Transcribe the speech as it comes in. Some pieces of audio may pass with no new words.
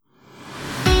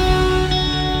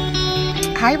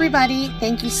Hi everybody,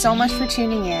 thank you so much for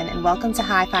tuning in and welcome to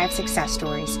High Five Success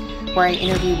Stories, where I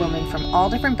interview women from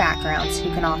all different backgrounds who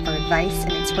can offer advice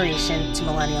and inspiration to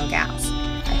millennial gals.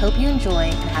 I hope you enjoy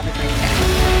and have a great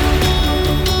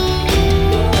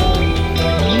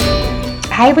day.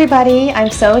 Hi everybody, I'm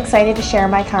so excited to share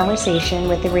my conversation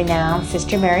with the renowned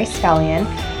Sister Mary Scullion,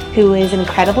 who is an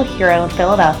incredible hero in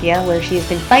Philadelphia, where she has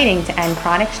been fighting to end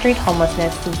chronic street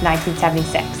homelessness since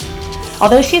 1976.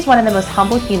 Although she is one of the most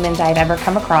humble humans I have ever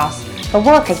come across, her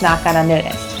work has not gone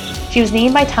unnoticed. She was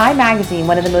named by Time magazine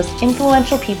one of the most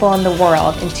influential people in the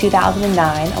world in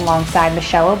 2009 alongside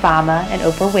Michelle Obama and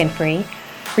Oprah Winfrey,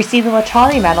 received the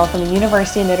LaCharlie Medal from the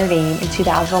University of Notre Dame in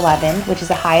 2011, which is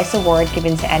the highest award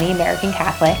given to any American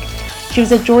Catholic. She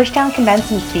was a Georgetown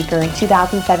commencement speaker in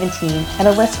 2017, and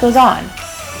the list goes on.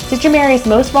 Sister Mary is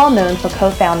most well known for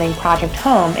co-founding Project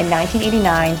Home in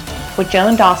 1989 with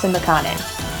Joan Dawson McConnon.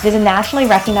 It is a nationally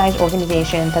recognized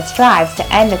organization that strives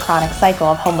to end the chronic cycle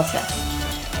of homelessness.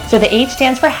 So the H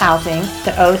stands for housing,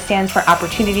 the O stands for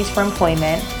opportunities for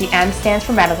employment, the M stands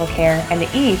for medical care, and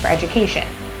the E for education.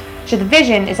 So the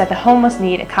vision is that the homeless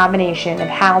need a combination of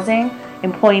housing,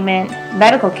 employment,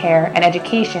 medical care, and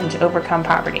education to overcome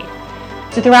poverty.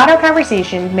 So throughout our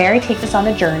conversation, Mary takes us on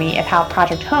the journey of how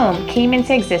Project Home came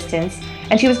into existence,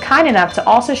 and she was kind enough to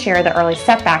also share the early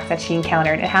setbacks that she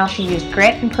encountered and how she used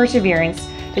grit and perseverance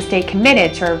to stay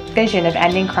committed to her vision of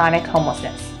ending chronic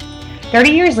homelessness.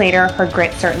 30 years later, her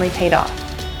grit certainly paid off.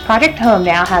 Project Home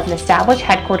now has an established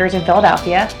headquarters in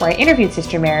Philadelphia, where I interviewed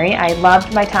Sister Mary. I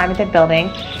loved my time at the building.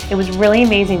 It was really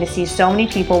amazing to see so many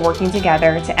people working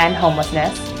together to end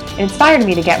homelessness. It inspired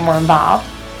me to get more involved.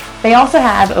 They also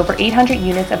have over 800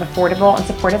 units of affordable and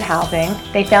supportive housing.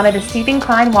 They founded the Stephen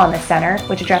Klein Wellness Center,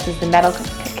 which addresses the medical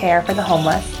care for the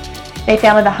homeless. They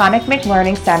founded the Hanek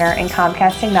Learning Center and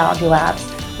Comcast Technology Labs,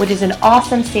 which is an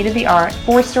awesome state-of-the-art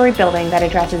 4-story building that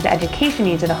addresses the education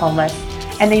needs of the homeless.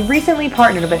 And they recently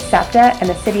partnered with SEPTA and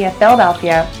the City of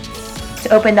Philadelphia to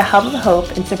open the Hub of Hope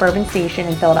and Suburban Station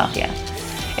in Philadelphia.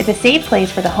 It's a safe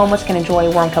place where the homeless can enjoy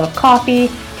a warm cup of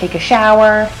coffee, take a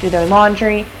shower, do their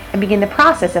laundry, and begin the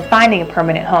process of finding a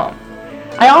permanent home.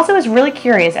 I also was really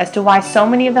curious as to why so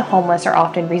many of the homeless are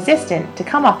often resistant to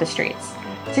come off the streets.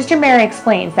 Sister Mary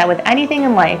explains that with anything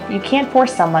in life, you can't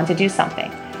force someone to do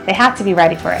something. They have to be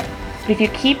ready for it. But if you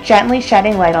keep gently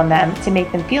shedding light on them to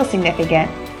make them feel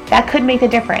significant, that could make the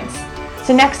difference.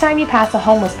 So next time you pass a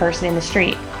homeless person in the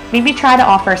street, maybe try to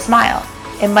offer a smile.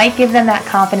 It might give them that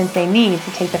confidence they need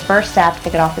to take the first step to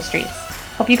get off the streets.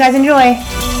 Hope you guys enjoy.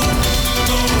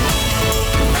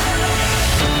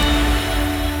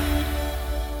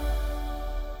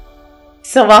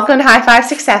 So welcome to High Five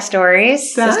Success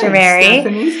Stories, Thanks, Sister Mary.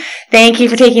 Stephanie. Thank you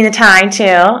for taking the time too.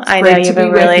 I know you have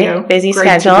a really busy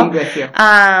schedule. Great to be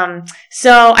with you.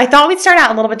 So I thought we'd start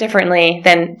out a little bit differently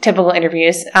than typical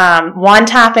interviews. One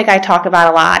topic I talk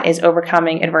about a lot is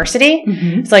overcoming adversity.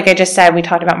 Mm-hmm. So like I just said, we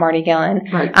talked about Marty Gillen.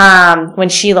 Right. When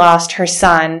she lost her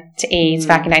son to AIDS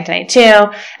back in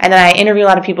 1992. And then I interview a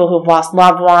lot of people who've lost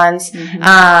loved ones.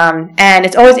 Mm-hmm. And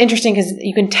it's always interesting because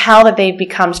you can tell that they've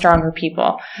become stronger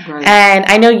people. Right. And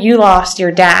I know you lost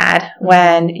your dad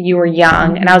when you were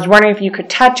young. And I was wondering if you could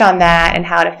touch on that and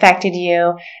how it affected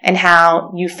you and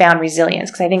how you found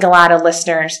resilience. Because I think a lot of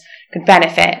listeners could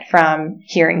benefit from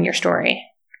hearing your story.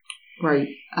 Right.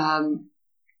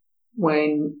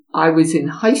 When I was in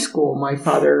high school, my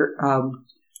father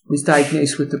was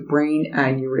diagnosed with a brain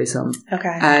aneurysm.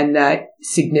 Okay. And that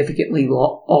significantly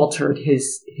altered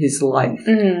his life.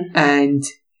 Mm-hmm. And,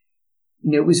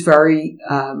 you know, it was very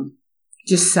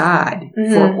just sad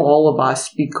for all of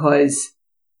us because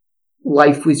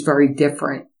life was very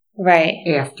different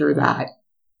after that.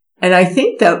 And I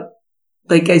think that,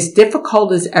 like, as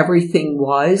difficult as everything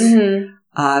was,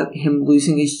 him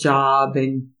losing his job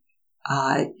and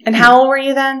how old were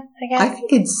you then again? I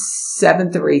think it's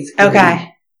 7th or 8th grade. Okay.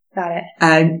 Got it.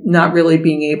 And not really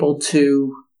being able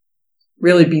to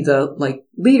really be the, like,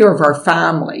 leader of our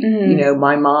family. Mm-hmm. You know,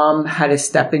 my mom had to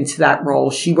step into that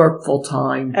role. She worked full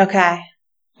time. Okay.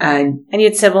 And you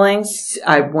had siblings?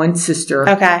 I have one sister.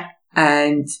 Okay.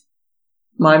 And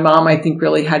my mom, I think,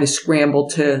 really had to scramble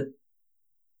to,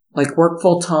 like, work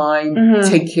full time,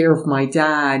 take care of my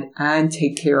dad, and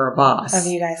take care of us.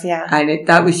 Of you guys, yeah. And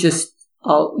that was just,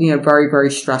 you know, very, very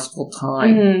stressful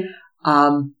time.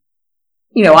 Mm-hmm.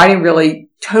 You know, I didn't really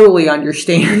totally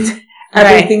understand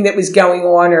everything that was going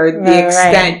on or the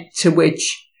extent to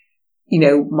which, you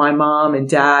know, my mom and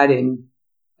dad and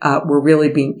were really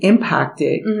being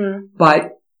impacted. Mm-hmm.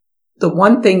 But the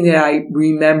one thing that I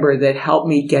remember that helped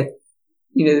me get,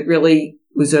 you know, that really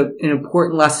was an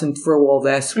important lesson for all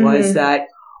this was that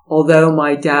although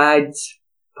my dad's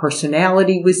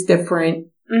personality was different,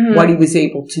 what he was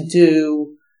able to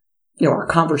do, our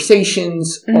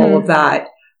conversations, all of that.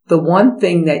 The one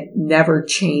thing that never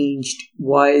changed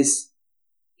was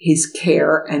his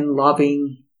care and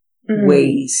loving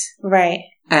ways. Right.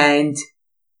 And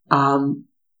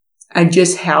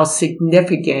just how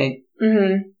significant,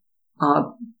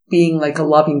 being like a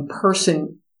loving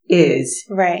person is.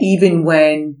 Right. Even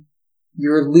when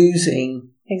you're losing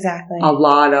a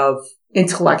lot of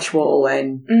intellectual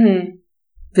and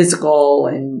physical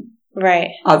and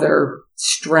other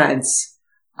strengths,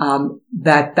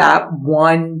 that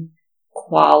one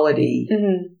quality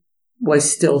was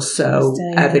still so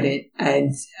evident,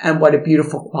 and what a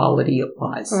beautiful quality it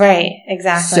was. Right,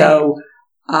 exactly. So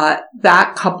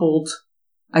that coupled,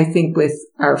 I think, with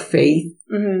our faith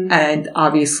and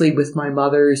obviously with my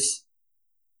mother's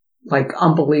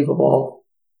unbelievable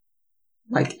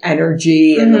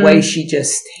energy and the way she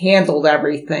just handled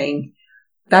everything,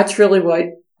 that's really what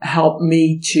helped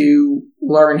me to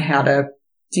learn how to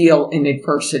deal in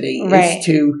adversity. Right. Is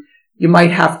you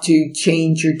might have to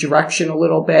change your direction a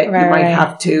little bit. You might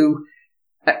have to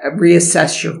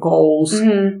reassess your goals.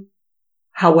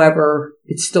 However,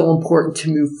 it's still important to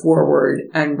move forward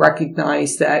and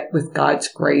recognize that with God's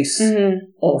grace,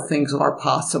 all things are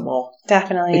possible.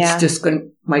 Definitely, It's just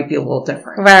might be a little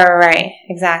different. Right.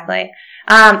 Exactly.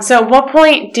 So at what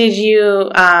point did you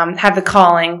have the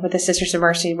calling with the Sisters of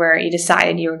Mercy where you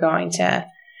decided you were going to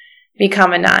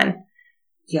become a nun?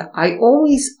 Yeah, I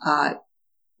always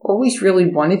really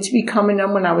wanted to become a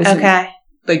nun when I was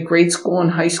in grade school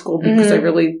and high school, because I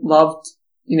really loved,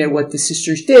 what the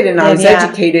sisters did, and I was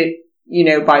educated,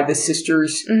 by the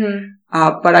sisters.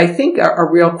 But I think a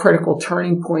real critical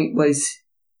turning point was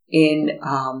in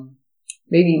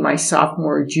maybe my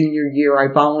sophomore or junior year.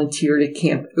 I volunteered at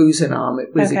Camp Ozanam.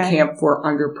 It was a camp for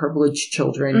underprivileged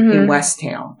children in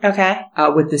Westtown.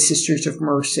 With the Sisters of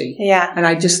Mercy. Yeah. And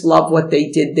I just loved what they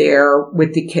did there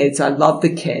with the kids. I loved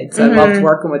the kids. I loved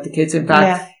working with the kids. In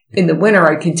fact, in the winter,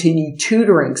 I continued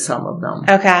tutoring some of them.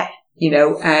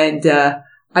 And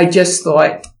I just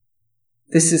thought,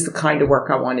 this is the kind of work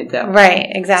I want to do. Right,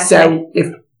 exactly. So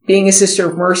if being a Sister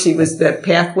of Mercy was the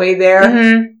pathway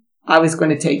there, I was going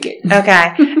to take it.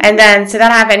 Okay. And then, so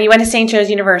that happened. You went to St. Joe's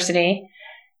University.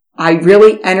 I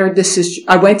really entered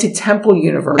I went to Temple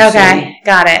University. Okay.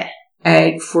 Got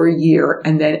it. For a year,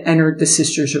 and then entered the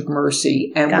Sisters of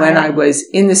Mercy. And when I was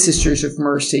in the Sisters of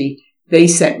Mercy, they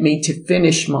sent me to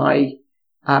finish my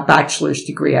bachelor's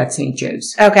degree at St.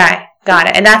 Joe's. Okay. Got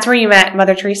it. And that's where you met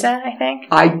Mother Teresa, I think?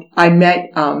 I met,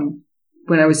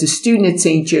 when I was a student at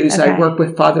St. Joe's, I worked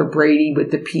with Father Brady with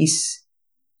the Peace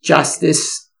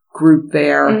Justice group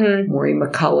there, Maureen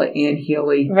McCullough, Ann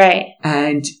Healy. Right.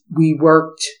 And we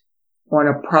worked on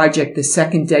a project the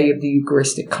second day of the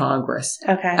Eucharistic Congress.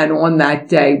 Okay. And on that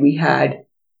day, we had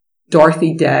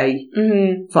Dorothy Day,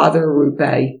 Father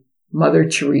Arupe, Mother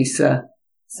Teresa.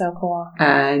 So cool.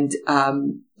 And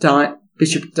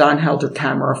Bishop Don Helder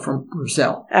Camara from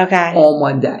Brazil. Okay. All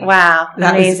one day. Wow.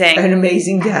 That amazing. was an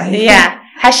amazing day. Yeah.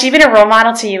 Has she been a role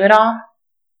model to you at all?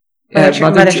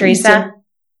 Mother Teresa?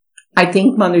 I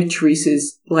think Mother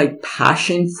Teresa's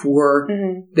passion for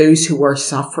those who are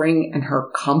suffering and her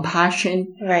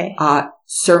compassion,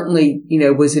 certainly,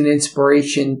 was an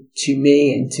inspiration to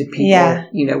me and to people,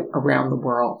 around the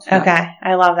world. Yeah. Okay.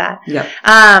 I love that. Yeah.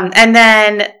 And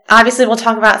then obviously we'll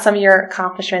talk about some of your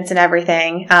accomplishments and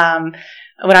everything.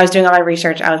 When I was doing all my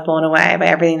research, I was blown away by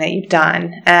everything that you've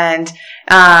done. And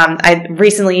I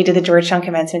recently did the Georgetown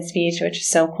commencement speech, which is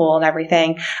so cool and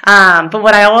everything. But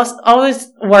what I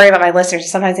always worry about my listeners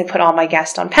is sometimes they put all my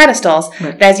guests on pedestals.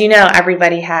 Right. But as you know,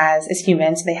 everybody is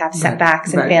human, so they have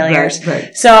setbacks and failures.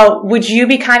 Right. So would you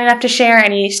be kind enough to share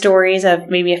any stories of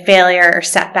maybe a failure or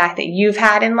setback that you've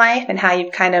had in life and how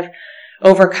you've kind of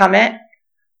overcome it?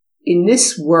 In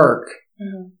this work,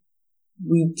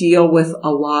 we deal with a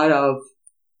lot of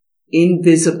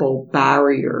invisible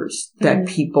barriers that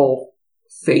people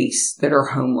face that are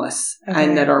homeless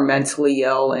and that are mentally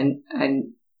ill and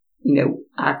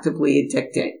actively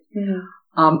addicted.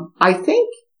 I think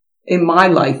in my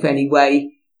life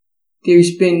anyway,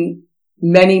 there's been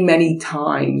many, many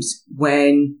times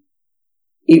when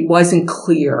it wasn't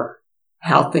clear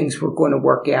how things were going to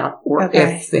work out or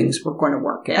if things were going to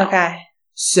work out. Okay.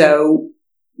 So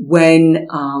when,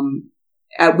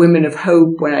 at Women of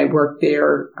Hope, when I worked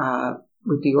there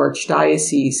with the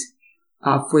Archdiocese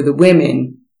for the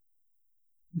women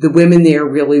there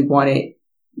really wanted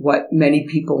what many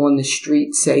people on the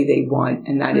street say they want,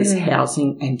 and that is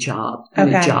housing and job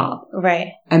and a job.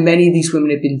 Right. And many of these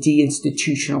women have been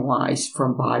deinstitutionalized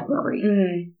from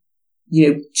Byberry.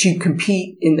 To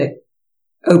compete in the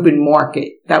open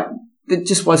market. That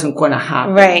just wasn't going to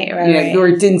happen. Right. Or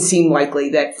it didn't seem likely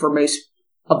that for most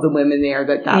of the women there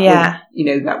that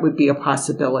would, that would be a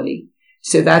possibility.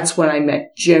 So that's when I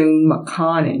met Joan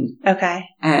McConnon. Okay.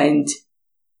 And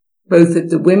both at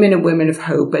the Women and Women of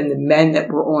Hope and the men that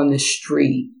were on the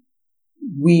street,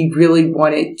 we really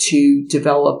wanted to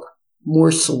develop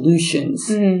more solutions.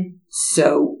 Mm-hmm.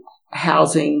 So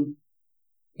housing,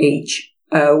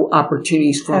 HO,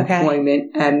 opportunities for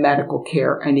employment, and medical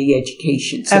care and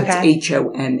education. So it's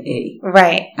HOME.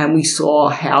 Right. And we saw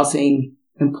housing,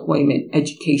 employment,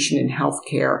 education, and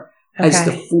healthcare as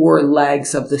the 4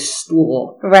 legs of the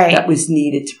stool that was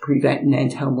needed to prevent and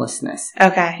end homelessness.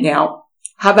 Okay. Now,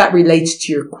 how that relates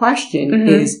to your question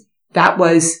is that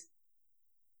was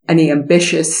an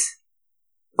ambitious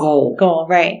goal.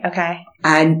 Right. Okay.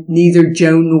 And neither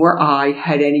Joan nor I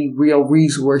had any real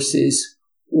resources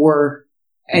or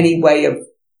any way of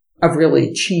really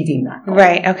achieving that goal.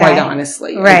 Right. Okay. Quite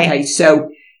honestly. Right. Okay. So,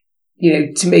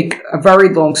 to make a very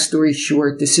long story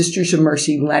short, the Sisters of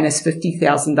Mercy lent us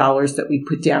 $50,000 that we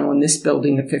put down on this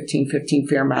building at 1515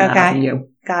 Fairmount Avenue.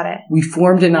 Got it. We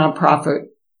formed a nonprofit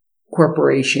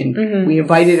corporation. Mm-hmm. We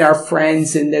invited our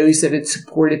friends and those that had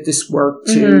supported this work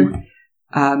to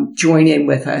join in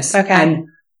with us. Okay. And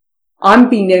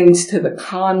unbeknownst to the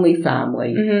Conley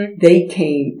family, they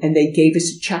came and they gave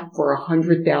us a check for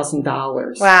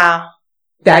 $100,000. Wow.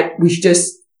 That was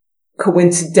just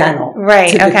coincidental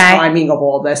to the timing of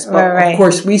all this. But of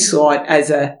course we saw it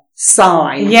as a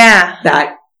sign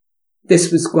that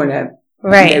this was going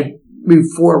to move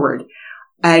forward.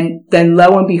 And then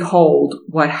lo and behold,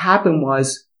 what happened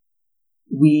was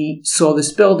we saw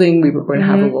this building. We were going to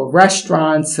have a little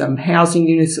restaurant, some housing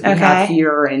units that we have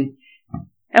here. And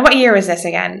what year was this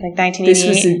again? Like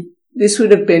 1988? This would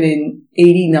have been in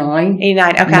 89.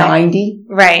 89, okay. 90.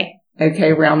 Right. Okay,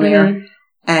 around there.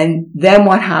 And then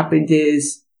what happened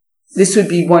is this would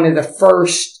be one of the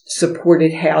first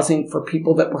supported housing for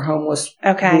people that were homeless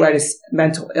who had a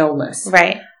mental illness.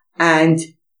 Right. And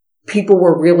people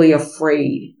were really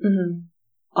afraid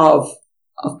of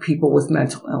people with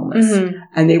mental illness.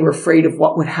 And they were afraid of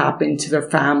what would happen to their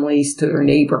families, to their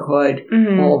neighborhood,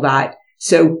 all that.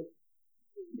 So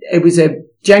it was a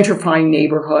gentrifying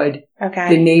neighborhood. Okay.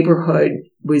 The neighborhood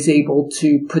was able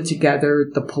to put together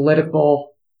the political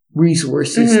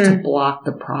resources to block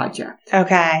the project.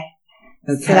 Okay.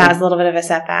 So that was a little bit of a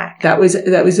setback. That was a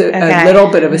little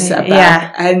bit of a setback.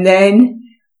 Yeah. And then,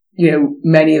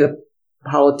 many of the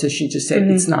politicians just said,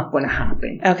 it's not going to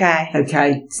happen. Okay.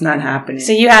 Okay. It's not happening.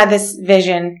 So you had this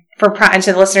vision for, and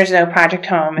so the listeners know Project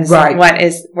Home is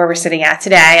where we're sitting at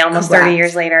today, almost 30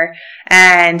 years later.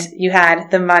 And you had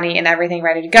the money and everything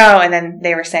ready to go. And then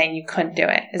they were saying you couldn't do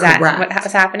it. Is that what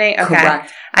was happening? Okay.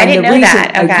 Correct. I didn't know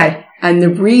that. Okay. And the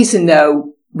reason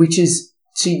though, which is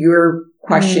to your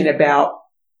question about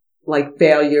like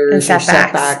failures or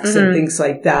setbacks and things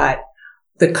like that,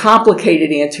 the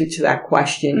complicated answer to that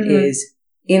question is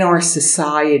in our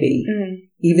society,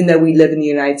 even though we live in the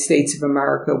United States of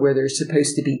America where there's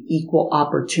supposed to be equal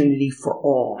opportunity for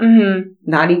all,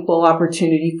 not equal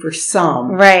opportunity for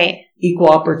some, equal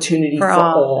opportunity for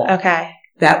all. Okay.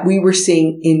 That we were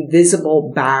seeing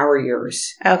invisible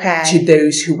barriers to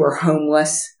those who were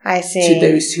homeless. I see. To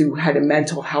those who had a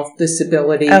mental health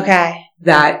disability. Okay.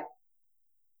 That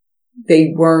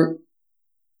they weren't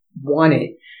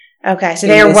wanted. Okay. So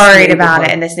they were worried about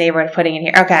it in this neighborhood putting in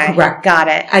here. Okay. Correct. Got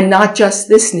it. And not just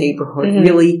this neighborhood,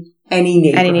 really any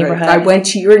neighborhood. Any neighborhood. I went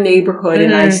to your neighborhood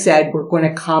and I said, we're going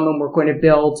to come and we're going to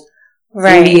build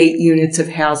 48 units of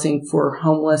housing for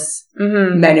homeless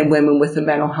men and women with a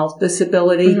mental health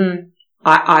disability.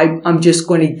 I'm just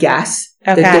going to guess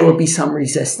that there will be some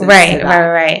resistance.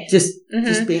 Right. Just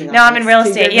being honest. No, I'm in real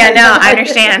estate. Yeah, no, I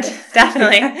understand.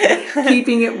 Definitely.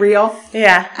 Keeping it real.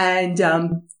 Yeah.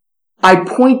 And, I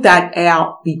point that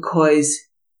out because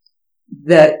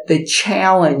the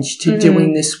challenge to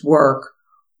doing this work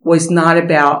was not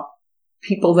about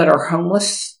people that are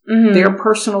homeless, their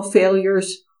personal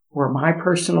failures, or my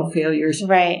personal failures,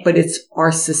 but it's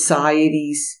our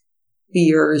society's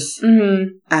fears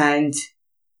and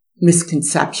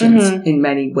misconceptions in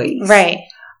many ways. Right.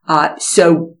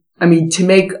 So, I mean, to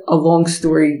make a long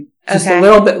story just a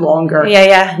little bit longer,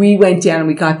 we went down and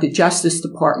we got the Justice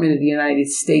Department of the United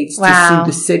States to sue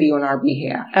the city on our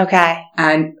behalf. Okay.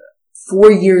 And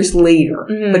 4 years later,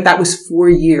 but that was 4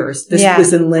 years. This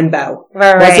was in limbo.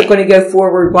 Was it going to go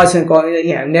forward? Wasn't going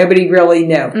to, nobody really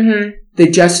knew. The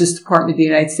Justice Department of the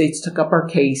United States took up our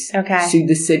case, sued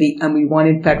the city, and we won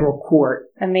in federal court.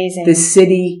 Amazing. The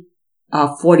city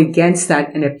fought against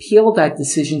that and appealed that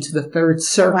decision to the Third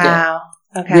Circuit. Wow.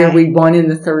 where we won in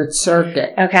the Third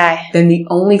Circuit. Then the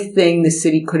only thing the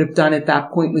city could have done at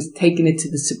that point was taken it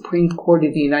to the Supreme Court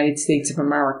of the United States of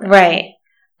America.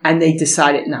 And they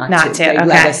decided not to. They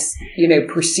let us,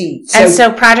 proceed.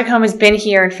 So Project Home has been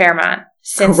here in Fairmont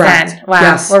since then. Wow.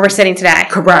 Yes. Where we're sitting today.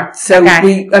 Correct. So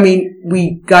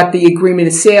we got the agreement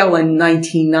of sale in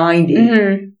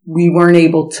 1990. We weren't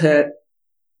able to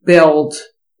build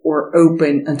or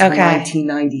open until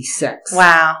 1996.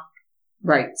 Wow.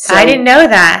 Right. So, I didn't know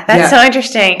that. That's so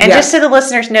interesting. And just so the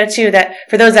listeners know too, that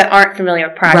for those that aren't familiar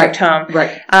with Project Home,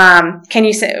 can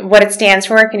you say what it stands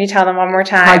for? Can you tell them one more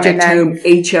time? Project Home,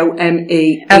 HOME,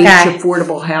 H,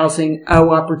 affordable housing,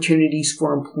 O, opportunities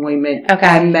for employment,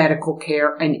 and medical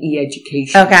care, and E,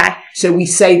 education. So we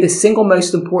say the single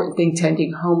most important thing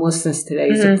tending homelessness today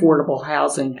is affordable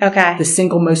housing. The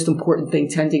single most important thing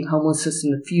tending homelessness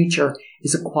in the future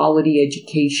is a quality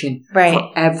education for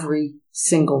every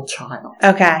single child.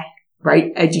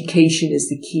 Right? Education is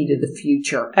the key to the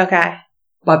future.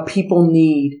 But people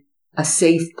need a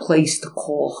safe place to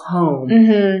call home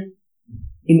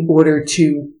in order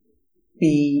to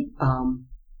be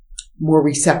more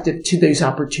receptive to those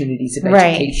opportunities of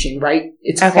education, right?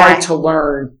 It's hard to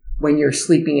learn when you're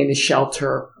sleeping in a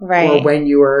shelter or when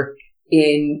you're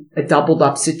in a doubled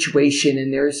up situation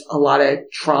and there's a lot of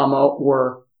trauma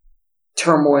or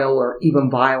turmoil or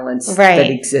even violence that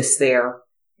exists there.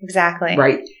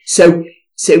 Right. So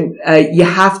you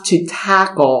have to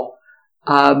tackle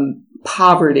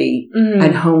poverty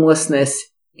and homelessness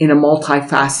in a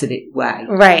multifaceted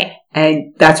way.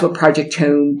 And that's what Project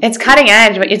Home. It's cutting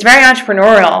edge, but it's very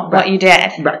entrepreneurial what you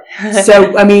did.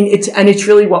 So it's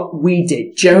really what we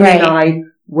did. Joan and I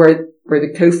were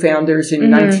the co-founders in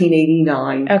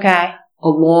 1989.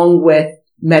 Along with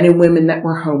men and women that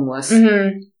were homeless.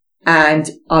 And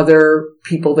other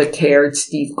people that cared,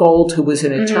 Steve Gold, who was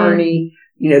an attorney,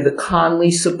 the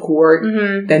Conley support,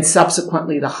 then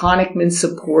subsequently the Honickman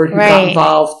support, who got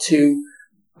involved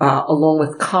along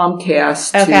with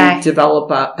Comcast, to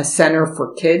develop a center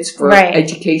for kids for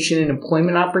education and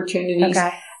employment opportunities.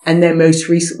 And then most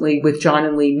recently with John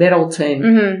and Lee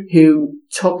Middleton, who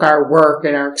took our work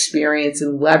and our experience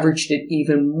and leveraged it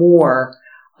even more,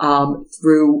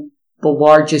 through the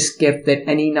largest gift that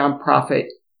any nonprofit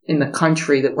in the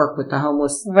country that work with the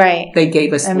homeless. They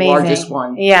gave us the largest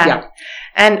one.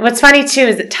 And what's funny too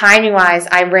is that timing wise,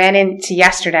 I ran into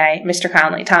yesterday Mr.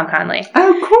 Conley, Tom Conley.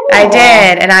 Oh, cool. I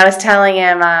did. And I was telling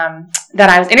him that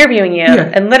I was interviewing you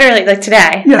and literally like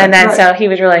today. And then so he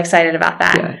was really excited about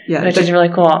that, which is really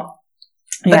cool.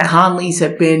 The Conleys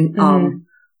have been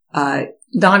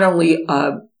not only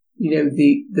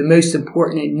the most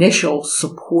important initial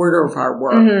supporter of our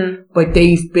work, but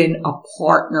they've been a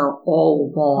partner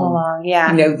all along.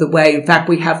 The way. In fact,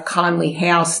 we have Conley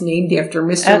House named after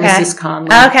Mr. and Mrs. Conley.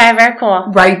 Very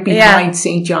cool. Right behind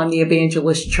St. John the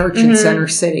Evangelist Church in Center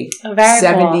City.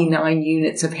 79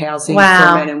 units of housing for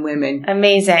men and women.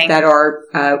 Amazing. That are,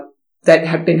 that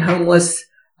have been homeless,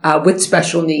 with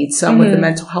special needs, some with a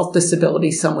mental health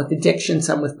disability, some with addiction,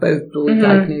 some with both duly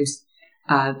diagnosed.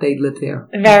 They live there.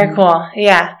 Very cool.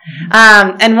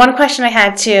 And one question I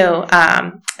had too,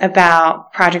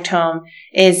 about Project Home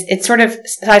is it's sort of,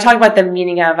 so I talk about the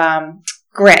meaning of,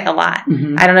 grit a lot.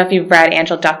 I don't know if you've read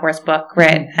Angela Duckworth's book,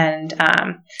 Grit, and,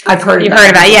 I've heard you've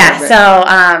heard about it. So,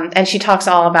 and she talks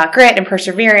all about grit and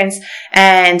perseverance,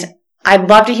 and I'd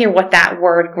love to hear what that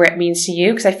word grit means to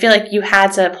you, because I feel like you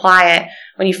had to apply it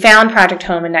when you found Project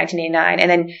Home in 1989,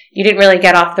 and then you didn't really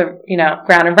get off the,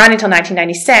 ground and running until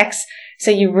 1996. So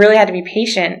you really had to be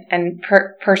patient and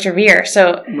persevere.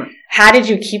 So how did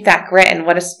you keep that grit, and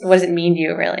what does it mean to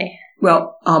you, really?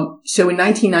 Well, so in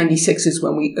 1996 is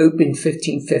when we opened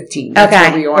 1515.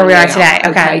 That's where we are today.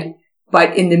 Okay.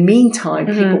 But in the meantime,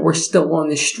 people were still on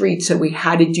the street, so we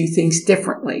had to do things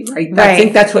differently, right? I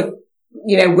think that's what,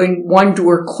 when one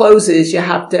door closes, you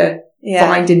have to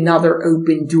find another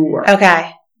open door.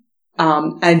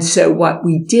 And so what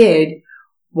we did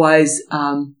was,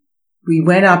 we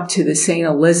went up to the St.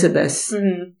 Elizabeth's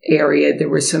area. There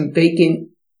was some vacant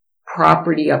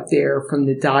property up there from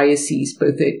the diocese,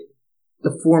 both at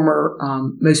the former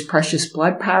Most Precious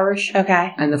Blood Parish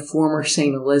and the former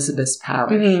St. Elizabeth's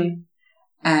Parish.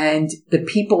 And the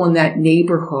people in that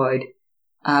neighborhood,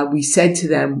 we said to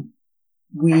them,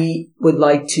 we would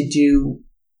like to do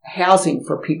housing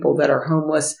for people that are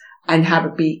homeless and have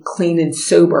it be clean and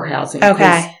sober housing.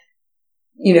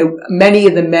 Many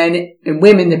of the men and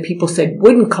women that people said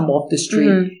wouldn't come off the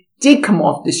street did come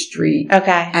off the street.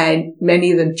 And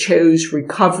many of them chose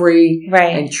recovery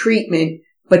and treatment,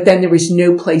 but then there was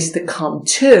no place to come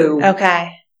to.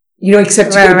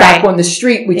 Except to go back on the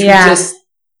street, which would just,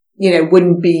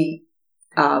 wouldn't be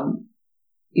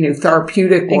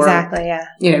therapeutic or, exactly, yeah.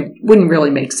 Wouldn't really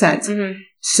make sense. Mm-hmm.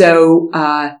 So,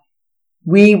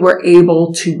 we were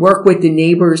able to work with the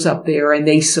neighbors up there, and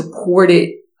they supported,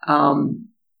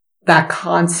 that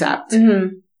concept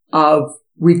mm-hmm. of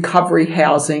recovery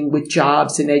housing with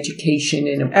jobs and education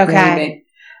and employment. Okay.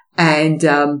 And,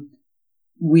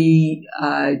 we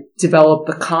developed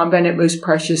the convent at Most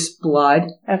Precious Blood.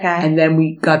 Okay. And then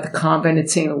we got the convent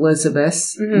at St.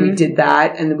 Elizabeth's. Mm-hmm. We did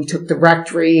that. And then we took the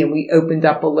rectory and we opened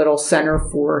up a little center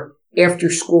for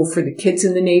after school for the kids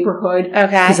in the neighborhood. Okay.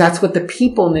 Because that's what the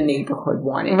people in the neighborhood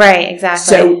wanted. Right,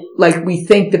 exactly. So, we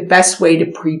think the best way to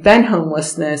prevent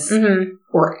homelessness mm-hmm.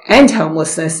 or end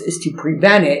homelessness is to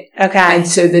prevent it. Okay. And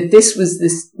so this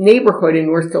neighborhood in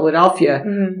North Philadelphia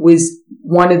mm-hmm. was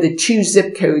one of the 2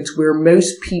 zip codes where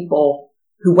most people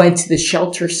who went to the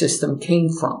shelter system came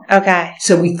from. Okay.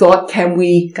 So we thought, can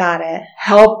we got it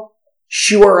help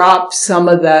shore up some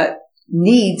of the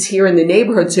needs here in the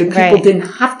neighborhood so people right. didn't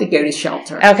have to go to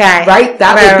shelter. Okay. Right?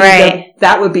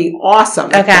 That would be awesome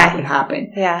if okay. that would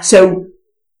happen. Yeah. So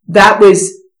that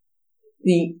was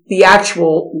the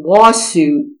actual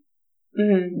lawsuit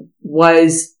mm-hmm.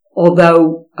 was,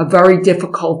 although a very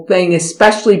difficult thing,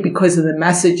 especially because of the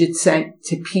message it sent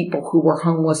to people who were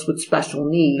homeless with special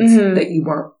needs, mm-hmm. that you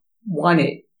weren't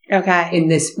wanted. Okay. In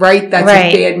this, right? That's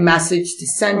right. a bad message to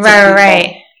send to right, people.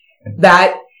 Right.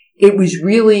 That it was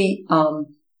really,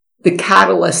 the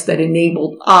catalyst that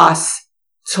enabled us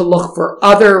to look for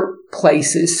other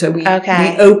places. So we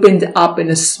opened up in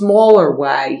a smaller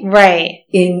way. Right.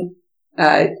 In,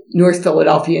 North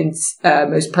Philadelphia and,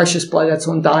 Most Precious Blood, that's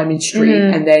on Diamond Street.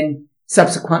 Mm-hmm. And then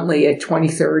subsequently at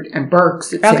 23rd and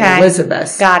Berks at St.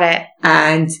 Elizabeth's. Got it.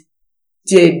 And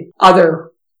did other,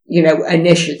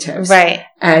 initiatives. Right.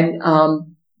 And,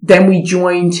 then we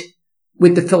joined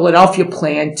with the Philadelphia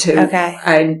plan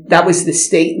and that was the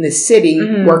state and the city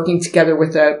mm-hmm. working together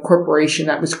with a corporation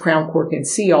that was Crown Cork and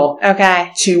Seal.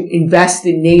 Okay. To invest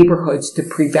in neighborhoods to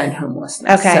prevent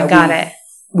homelessness. Okay. So got it.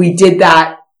 We did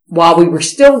that while we were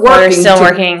still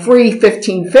working. Free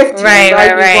 1550. Right.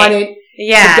 We wanted to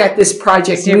get this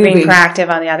project moving. Being proactive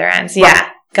on the other ends. Yeah. Right.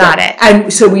 Got it.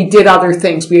 And so we did other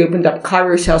things. We opened up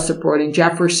Kairos House abroad in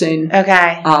Jefferson.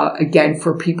 Okay. Again,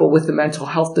 for people with a mental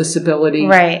health disability.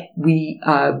 Right. We,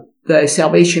 the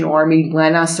Salvation Army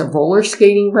lent us a roller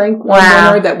skating rink one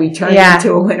winter that we turned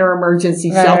into a winter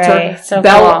emergency shelter. Right. So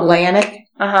Bell cool. Atlantic.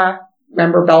 Uh-huh.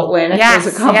 Remember Bell Atlantic? Yes.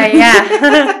 Was a company?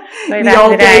 Yeah. Way back the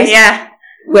old days. Yeah.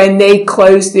 When they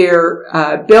closed their,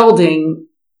 building,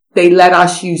 they let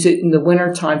us use it in the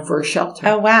wintertime for a shelter.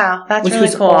 Oh, wow. That's which really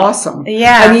was cool. Awesome.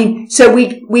 Yeah. I mean, so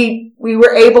we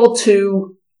were able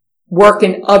to work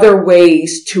in other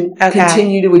ways to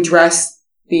continue to address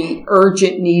the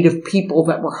urgent need of people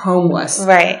that were homeless.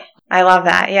 Right. I love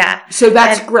that. Yeah. So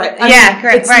that's great.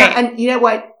 Great. Right. And you know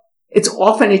what? It's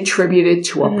often attributed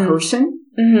to a mm-hmm. person.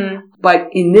 Mm-hmm. But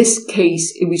in this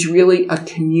case, it was really a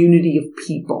community of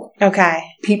people. Okay.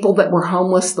 People that were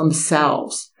homeless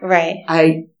themselves. Right.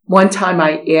 One time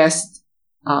I asked,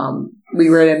 we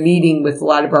were at a meeting with a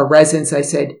lot of our residents. I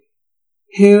said,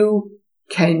 who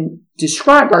can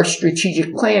describe our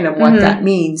strategic plan and what mm-hmm. that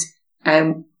means?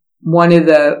 And one of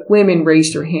the women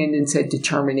raised her hand and said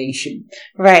determination.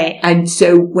 Right. And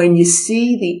so when you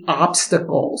see the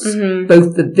obstacles, mm-hmm.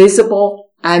 both the visible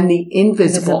and the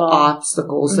invisible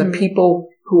obstacles mm-hmm. that people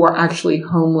who are actually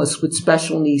homeless with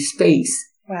special needs face.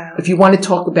 Wow. If you want to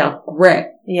talk about grit,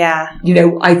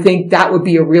 I think that would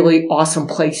be a really awesome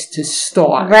place to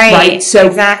start. Right? So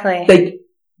exactly.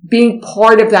 Being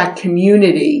part of that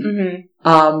community,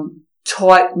 mm-hmm.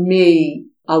 Taught me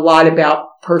a lot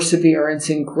about perseverance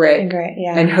and grit.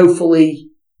 And hopefully,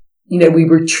 we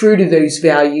were true to those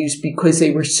values because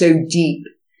they were so deep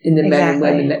in the men and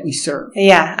women that we serve.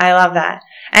 Yeah, I love that.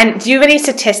 And do you have any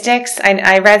statistics?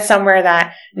 I read somewhere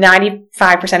that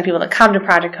 95% of people that come to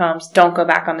Project Homes don't go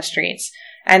back on the streets.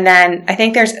 And then I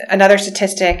think there's another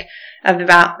statistic of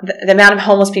about the amount of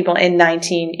homeless people in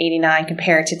 1989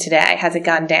 compared to today. Has it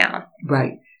gone down?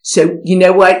 Right. So you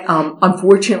know what?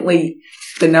 Unfortunately,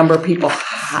 the number of people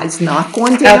has not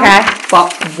gone down. Okay.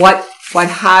 But what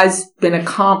has been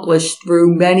accomplished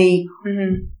through many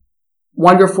mm-hmm.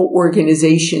 wonderful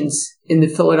organizations in the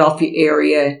Philadelphia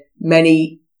area,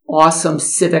 many awesome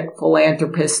civic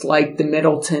philanthropists like the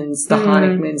Middletons, the mm-hmm.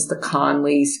 Honickmans, the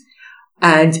Conleys,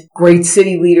 and great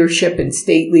city leadership and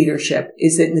state leadership,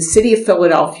 is that in the city of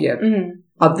Philadelphia, mm-hmm.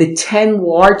 of the 10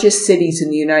 largest cities in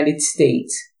the United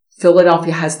States,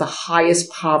 Philadelphia has the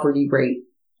highest poverty rate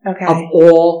of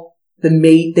all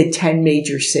the 10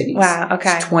 major cities. Wow,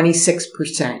 okay. It's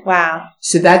 26%. Wow.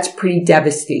 So that's pretty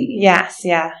devastating. Yes,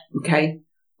 yeah. Okay.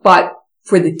 But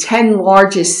for the 10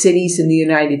 largest cities in the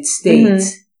United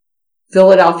States,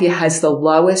 Philadelphia has the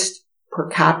lowest per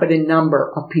capita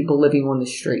number of people living on the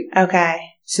street. Okay.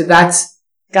 So that's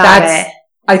Got it.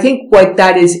 I think what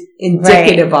that is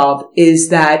indicative of is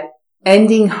that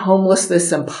ending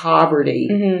homelessness and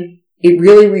poverty, it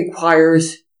really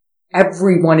requires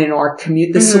everyone in our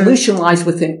community. The solution lies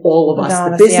within all of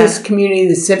us. The business community,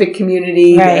 the civic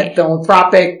community, the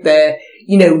philanthropic, the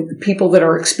people that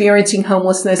are experiencing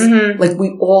homelessness. Like,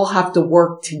 we all have to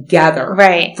work together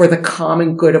for the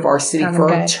common good of our city,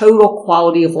 a total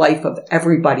quality of life of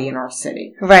everybody in our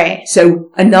city. Right.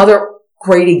 So another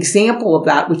great example of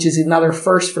that, which is another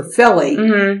first for Philly,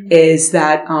 is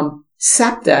that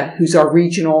SEPTA, who's our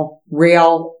regional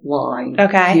rail line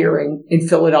here in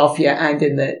Philadelphia and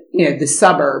in the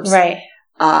suburbs,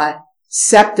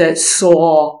 SEPTA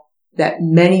saw that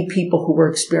many people who were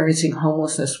experiencing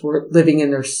homelessness were living in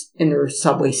their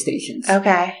subway stations.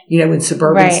 Okay. In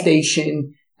suburban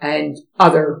station and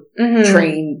other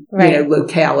train,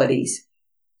 localities.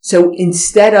 So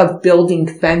instead of building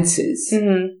fences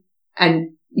and,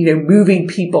 moving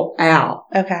people out,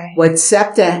 what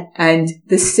SEPTA and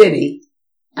the city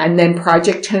and then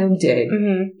Project Home did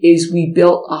is we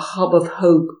built a hub of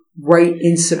hope right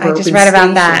in suburban I just read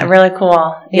about that. Really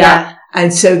cool. Yeah.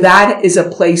 And so that is a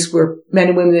place where men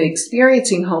and women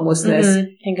experiencing homelessness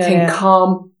can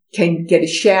come, can get a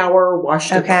shower, wash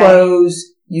their clothes,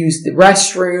 use the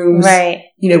restrooms,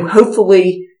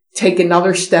 hopefully take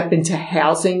another step into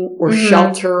housing or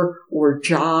shelter or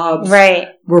jobs. Right.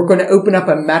 We're going to open up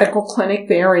a medical clinic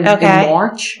there in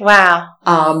March. Wow.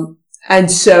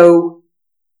 And so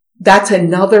that's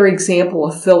another example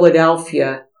of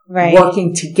Philadelphia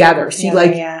working together. See,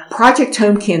 Project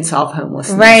Home can't solve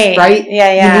homelessness, right?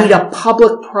 Yeah. You need a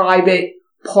public-private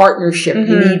partnership.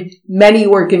 You need many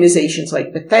organizations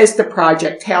like Bethesda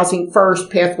Project, Housing First,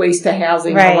 Pathways to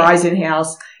Housing, Horizon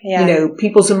House,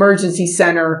 People's Emergency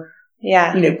Center,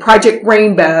 Project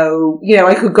Rainbow.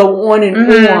 I could go on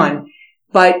and on.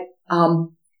 But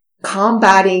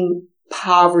combating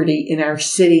poverty in our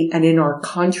city and in our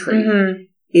country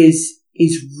is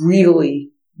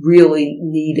really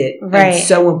needed and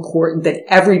so important that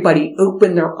everybody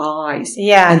open their eyes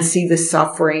and see the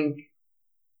suffering,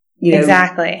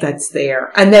 that's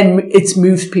there. And then it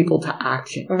moves people to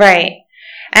action. Right.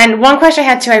 And one question I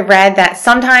had too, I read that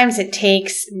sometimes it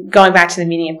takes, going back to the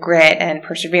meaning of grit and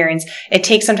perseverance, it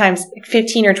takes sometimes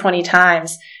 15 or 20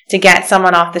 times to get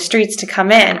someone off the streets to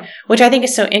come in, which I think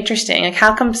is so interesting. Like,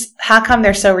 how come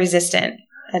they're so resistant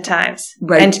at times?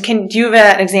 Right. And do you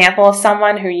have an example of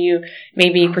someone who you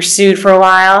maybe pursued for a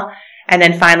while and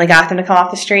then finally got them to come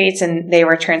off the streets and they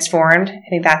were transformed? I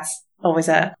think that's always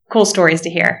a cool stories to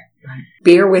hear. Right.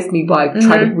 Bear with me while I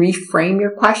try to reframe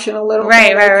your question a little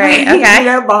bit. Right.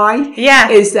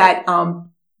 Okay. Is that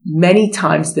many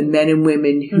times the men and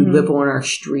women who live on our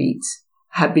streets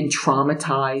have been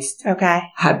traumatized,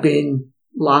 have been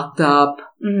locked up,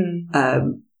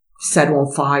 set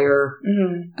on fire.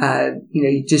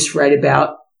 You just read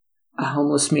about a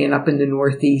homeless man up in the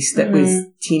Northeast that was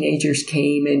teenagers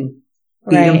came and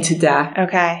beat him to death.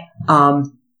 Okay.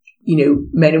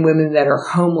 Men and women that are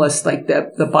homeless, like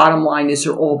the bottom line is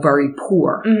they're all very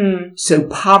poor. So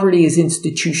poverty is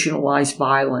institutionalized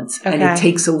violence and it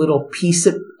takes a little piece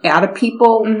out of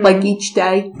people like each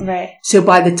day. Right. So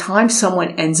by the time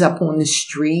someone ends up on the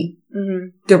street,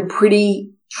 they're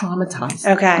pretty traumatized.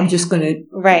 Okay. I'm just going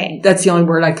to, that's the only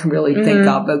word I can really think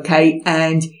of. Okay.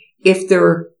 And if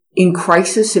they're in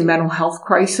crisis, in mental health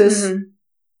crisis,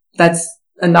 that's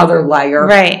another layer.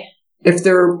 Right. If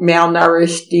they're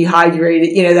malnourished,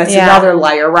 dehydrated, that's another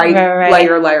layer, right?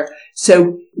 Layer.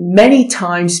 So many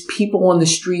times people on the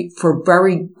street for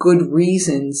very good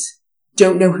reasons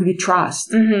don't know who to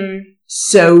trust.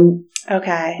 So,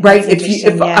 right.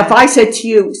 If I said to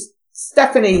you,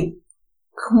 Stephanie,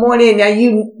 come on in. Now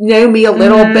you know me a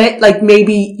little bit, like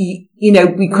maybe,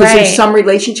 because of some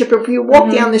relationship. If you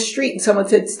walk down the street and someone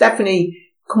said, Stephanie,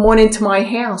 come on into my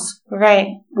house. Right.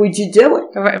 Would you do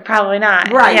it? Probably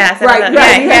not. Right. Yeah. Right.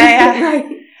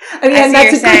 I mean, and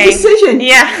that's a good decision.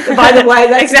 Yeah. By the way,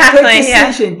 that's a good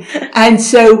decision. Yeah. And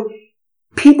so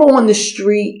people on the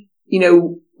street,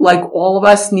 like all of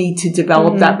us need to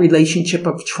develop that relationship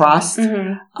of trust.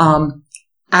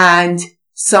 And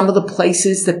some of the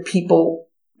places that people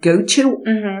go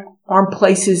to aren't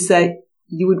places that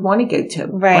you would want to go to,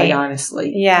 quite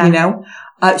honestly. Yeah.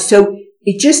 So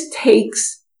it just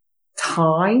takes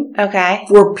time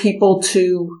for people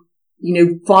to,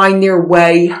 find their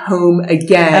way home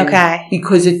again. Okay.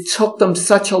 Because it took them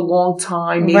such a long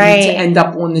time maybe to end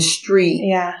up on the street.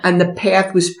 Yeah. And the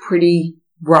path was pretty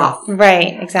rough.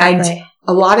 Right, exactly.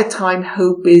 a lot of time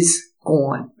hope is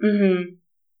gone.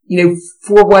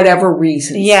 For whatever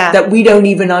reasons that we don't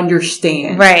even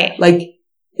understand. Right. Like,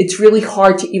 it's really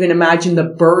hard to even imagine the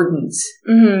burdens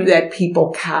that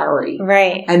people carry.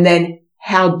 Right. And then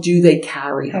how do they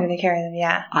carry them? How do they carry them?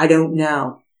 Yeah. I don't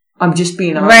know. I'm just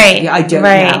being honest with you. I don't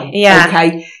know. Yeah.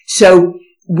 Okay. So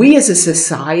we as a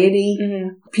society,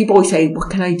 people always say, what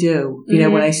can I do?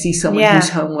 When I see someone who's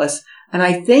homeless. And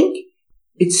I think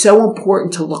it's so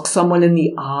important to look someone in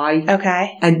the eye.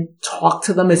 Okay. And talk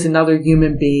to them as another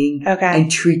human being. Okay.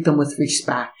 And treat them with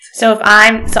respect. So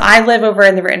I live over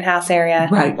in the Rittenhouse area.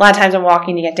 Right. A lot of times I'm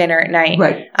walking to get dinner at night.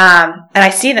 Right. And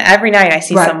I see that every night I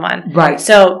see someone. Right.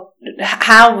 So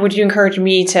how would you encourage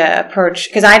me to approach,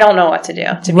 because I don't know what to do,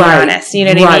 to be honest. You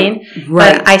know what I mean?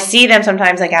 Right. But I see them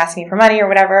sometimes like asking for money or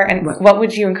whatever. And what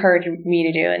would you encourage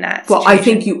me to do in that situation? Well, I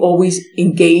think you always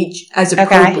engage as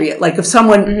appropriate. Like if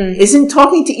someone isn't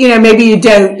talking to, maybe you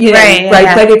don't,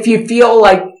 right? But if you feel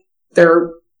like they're,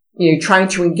 trying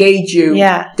to engage you,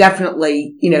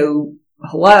 definitely,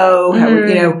 hello,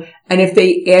 and if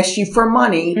they ask you for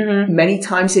money, many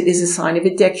times it is a sign of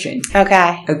addiction.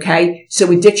 Okay.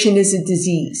 So addiction is a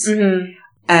disease.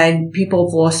 And people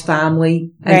have lost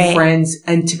family and friends.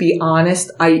 And to be honest,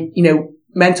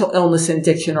 mental illness and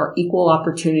addiction are equal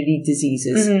opportunity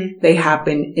diseases. They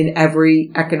happen in every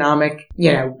economic,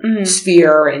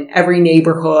 sphere and every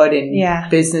neighborhood and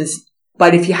business.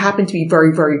 But if you happen to be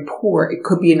very, very poor, it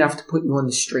could be enough to put you on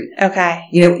the street. Okay.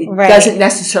 It doesn't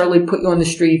necessarily put you on the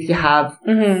street if you have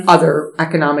other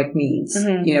economic means.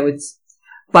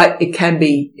 But it can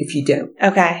be if you don't.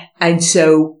 Okay. And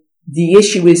so the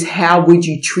issue is, how would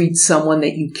you treat someone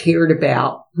that you cared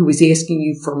about who was asking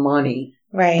you for money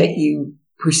that you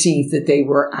perceived that they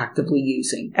were actively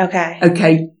using?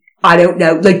 Okay. I don't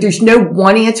know. Like, there's no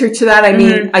one answer to that. I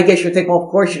mean, I guess you're thinking, well,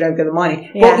 of course you don't get the money.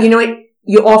 Yeah. Well, you know what?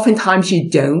 Oftentimes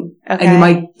you don't. And you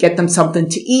might get them something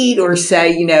to eat or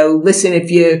say, listen,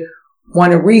 if you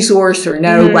want a resource or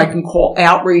I can call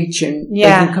outreach and they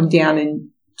can come down and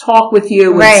talk with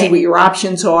you and see what your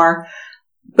options are.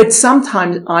 But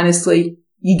sometimes, honestly,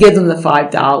 you give them the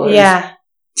 $5. Yeah.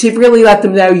 To really let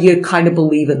them know you kind of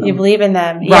believe in them. You believe in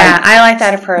them. Right. Yeah. I like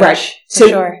that approach. Right. So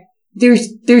sure.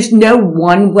 There's no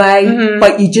one way,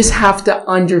 but you just have to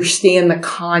understand the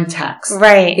context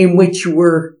in which you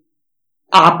were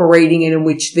operating and in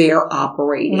which they're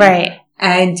operating. Right.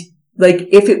 And like,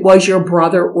 if it was your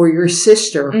brother or your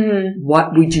sister,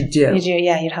 what would you do?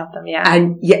 You'd help them. Yeah.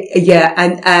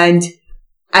 And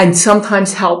and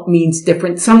sometimes help means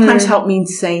different. Sometimes help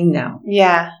means saying no.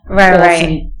 Yeah.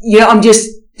 Right. I'm just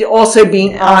also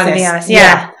being honest.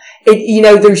 Yeah.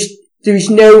 There's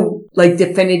no like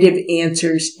definitive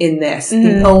answers in this.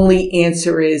 The only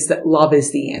answer is that love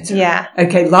is the answer. Yeah.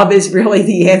 Okay. Love is really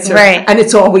the answer. Right. And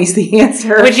it's always the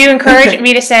answer. Would you encourage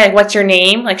me to say, like, what's your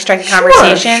name? Like, strike a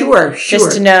conversation? Sure.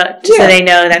 Just to know, so they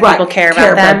know that people care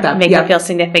about them. Make them feel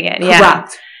significant. Yeah.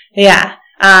 Correct. Yeah.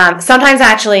 Sometimes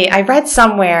actually, I read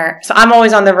somewhere, so I'm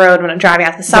always on the road when I'm driving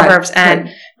out to the suburbs, and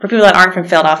for people that aren't from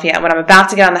Philadelphia, when I'm about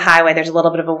to get on the highway, there's a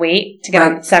little bit of a wait to get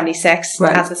on 76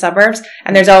 out to the suburbs,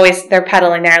 and they're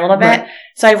pedaling there a little bit.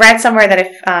 So I read somewhere that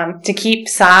if, to keep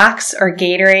socks or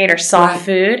Gatorade or soft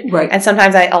food, and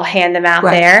sometimes I'll hand them out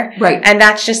there. Right. And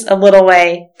that's just a little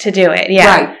way to do it.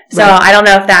 Yeah. Right. So I don't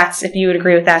know if you would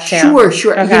agree with that too.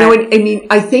 Sure. Okay. You know what? I mean,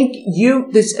 I think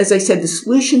as I said, the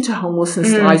solution to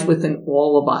homelessness lies within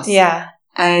all of us. Yeah.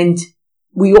 And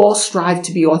we all strive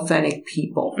to be authentic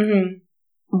people.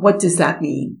 What does that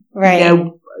mean? Right.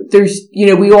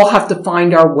 We all have to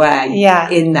find our way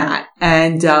in that.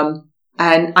 And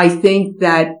I think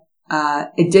that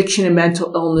addiction and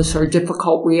mental illness are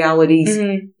difficult realities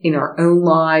in our own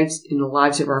lives, in the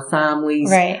lives of our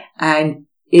families. Right. And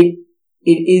it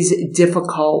is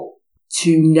difficult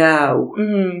to know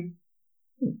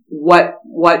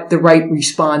what the right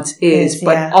response is.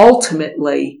 But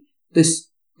ultimately, the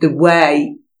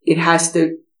way it has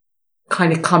to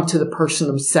kind of come to the person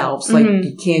themselves. Like,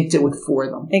 you can't do it for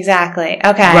them. Exactly.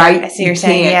 Okay. Right? I see what you're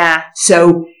saying. Yeah.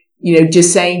 So,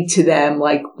 just saying to them,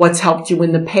 like, what's helped you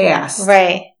in the past?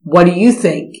 Right. What do you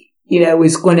think,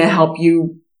 is going to help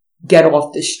you get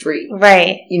off the street?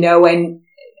 Right. I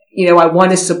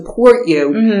want to support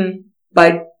you,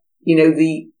 but,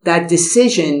 that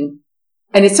decision,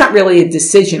 and it's not really a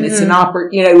decision. It's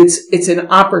it's an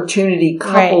opportunity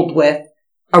coupled with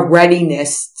a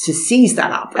readiness to seize that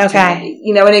opportunity. Okay.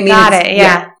 You know what I mean? Got it.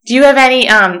 Yeah. Do you have any,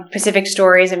 specific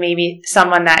stories of maybe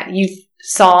someone that you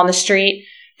saw on the street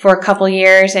for a couple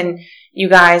years and you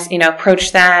guys,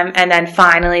 approached them and then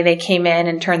finally they came in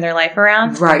and turned their life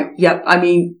around? Right. Yep. I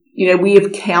mean, we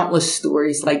have countless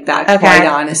stories like that, quite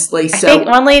honestly. So I think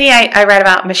one lady I read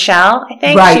about, Michelle, I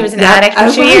think. Right. She was an addict for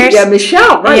 2 years. Yeah,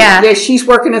 Michelle, right. Yeah, she's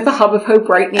working at the Hub of Hope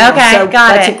right now. Okay, so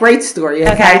got that's a great story.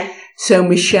 Okay. So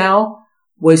Michelle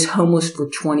was homeless for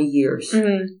 20 years.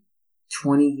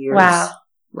 20 years. Wow.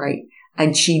 Right.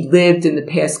 And she lived in the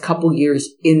past couple years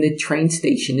in the train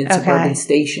station, in Suburban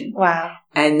Station. Wow.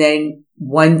 And then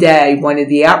one day, one of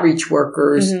the outreach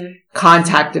workers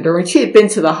contacted her, and she had been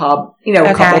to the Hub,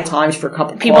 a couple times for a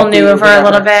couple of people knew of her a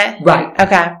little bit. Right.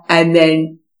 Okay. And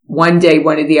then one day,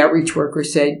 one of the outreach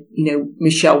workers said,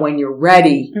 Michelle, when you're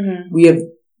ready, we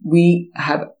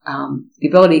have the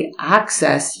ability to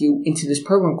access you into this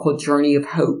program called Journey of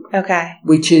Hope. Okay.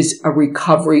 Which is a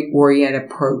recovery-oriented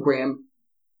program,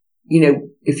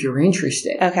 if you're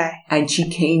interested. Okay. And she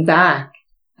came back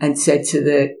and said to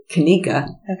the Kanika,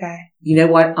 okay, you know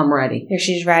what? I'm ready.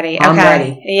 She's ready. I'm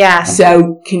ready. Yeah.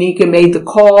 So Kanika made the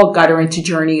call, got her into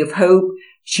Journey of Hope.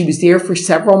 She was there for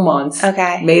several months.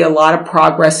 Okay. Made a lot of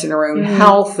progress in her own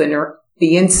health and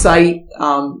the insight,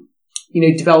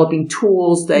 developing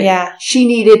tools that she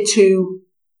needed to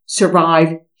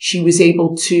survive. She was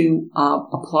able to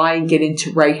apply and get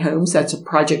into Right Homes. That's a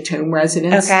project home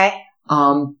residence. Okay.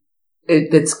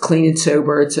 That's clean and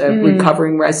sober. It's a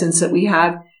recovering residence that we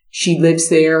have. She lives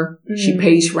there. She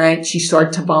pays rent. She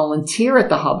started to volunteer at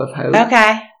the Hub of Hope.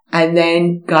 Okay. And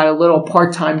then got a little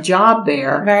part-time job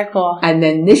there. Very cool. And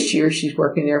then this year she's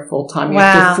working there full-time Wow.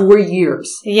 after 4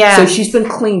 years. Yeah. So she's been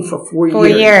clean for 4 years. 4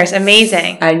 years.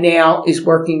 Amazing. And now is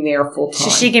working there full-time. So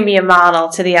she can be a model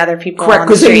to the other people. Correct,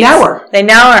 because they know her. They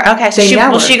know her. Okay. So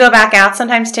will her. she go back out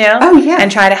sometimes too? Oh, yeah. And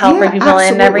try to help bring people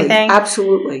in and everything?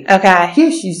 Absolutely. Okay. Yeah,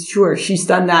 she's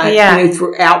done that,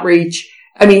 through outreach.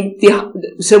 I mean,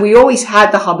 so we always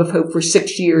had the Hub of Hope for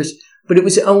 6 years, but it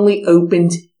was only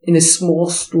opened in a small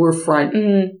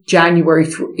storefront, January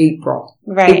through April.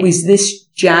 Right. It was this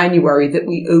January that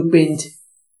we opened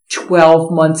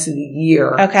 12 months of the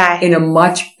year. Okay. In a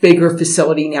much bigger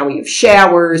facility. Now we have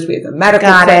showers, we have a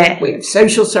medical clinic, we have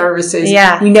social services.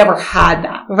 Yeah. We never had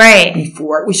that. Right.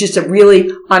 Before. It was just a really,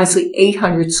 honestly,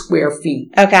 800 square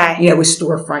feet. Okay. A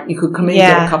storefront. You could come in,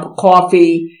 get a cup of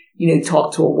coffee,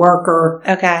 talk to a worker.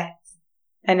 Okay.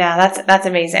 I know. That's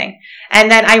amazing. And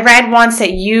then I read once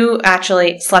that you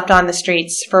actually slept on the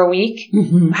streets for a week.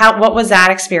 What was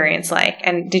that experience like?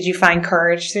 And did you find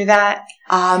courage through that?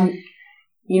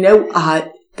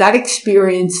 That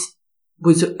experience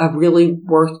was a really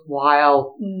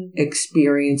worthwhile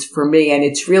experience for me. And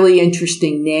it's really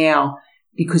interesting now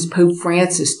because Pope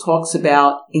Francis talks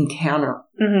about the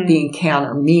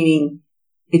encounter, meaning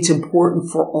it's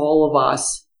important for all of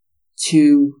us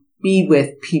to be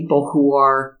with people who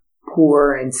are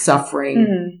poor and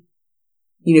suffering,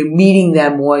 meeting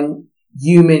them on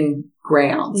human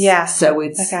grounds. Yeah. So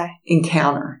it's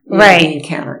encounter. Right.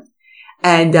 Encounter.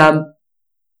 And,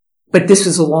 but this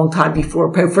was a long time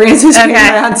before Pope Francis came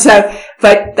around. So,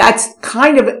 but that's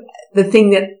kind of the thing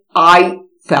that I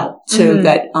felt too,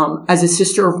 that, as a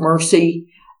sister of mercy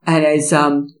and as,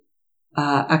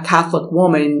 a Catholic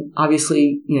woman,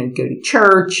 obviously, go to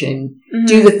church and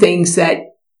do the things that,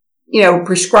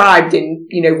 prescribed in,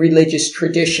 religious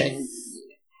tradition,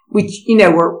 which,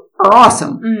 are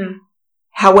awesome.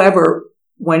 However,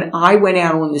 when I went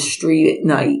out on the street at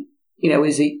night, now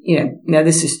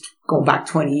this is going back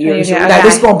 20 years. Now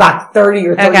this is going back 30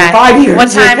 or 35 years.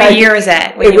 What time of year is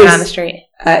it when you went on the street?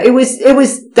 It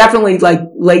was definitely like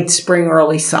late spring,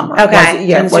 early summer. Okay.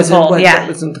 It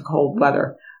wasn't the cold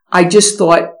weather. I just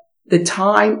thought the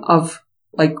time of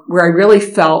where I really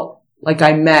felt like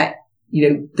I met,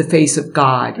 the face of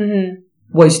God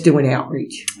was doing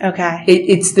outreach. Okay.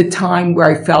 It's the time where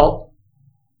I felt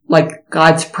like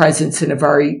God's presence in a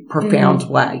very profound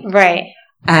way. Right.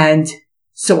 And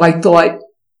so I thought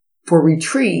for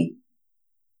retreat,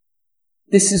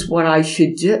 this is what I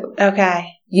should do. Okay.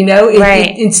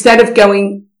 Instead of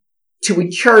going to a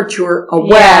church or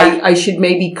away, I should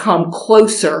maybe come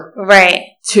closer. Right.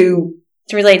 To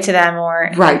relate to them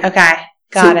or. Right. Okay.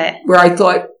 Got it. Where I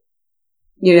thought,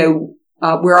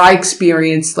 where I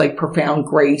experienced profound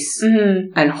grace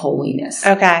and holiness.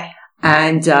 Okay.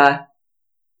 And,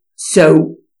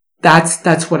 so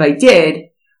that's what I did.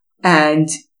 And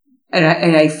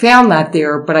I found that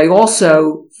there, but I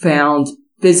also found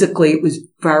physically it was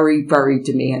very, very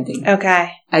demanding.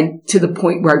 Okay. And to the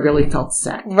point where I really felt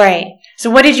sick. Right. So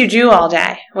what did you do all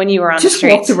day when you were on the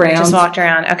streets? Just walked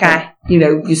around. Okay.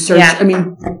 You search,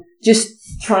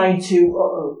 just trying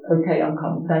to, okay, I'm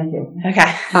coming. Thank you.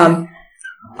 Okay.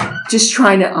 Just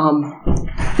trying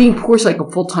to, being poor is like a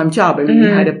full-time job. I mean, you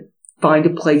had to find a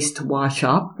place to wash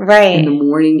up. Right. In the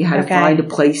morning, you had to find a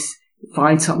place,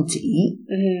 find something to eat.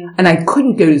 Mm-hmm. And I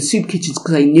couldn't go to the soup kitchens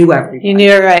because I knew everybody. You knew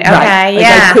everybody. Okay, right. Like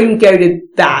I couldn't go to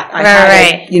that. I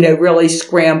had to, really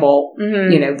scramble,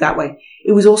 mm-hmm. That way.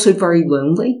 It was also very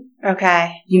lonely.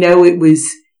 Okay. It was,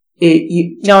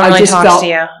 no one really talks to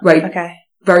you. Right. Okay.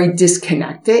 Very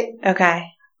disconnected. Okay.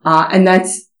 And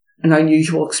that's an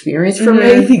unusual experience for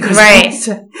mm-hmm. me because,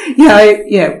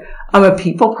 I'm a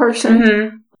people person,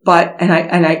 mm-hmm. but,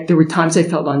 there were times I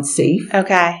felt unsafe.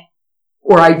 Okay.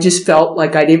 Or I just felt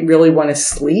like I didn't really want to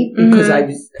sleep because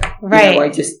mm-hmm. I was, I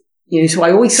just, so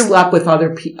I always slept with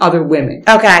other women.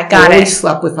 Okay, got it. I always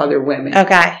slept with other women.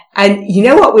 Okay. And you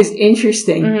know what was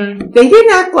interesting? Mm-hmm. They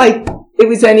didn't act like it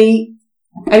was anything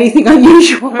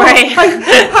unusual. Right.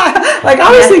 like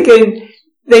I was thinking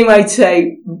they might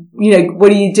say, what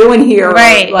are you doing here?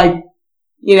 Right.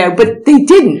 Or but they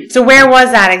didn't. So where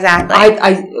was that exactly?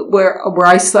 Where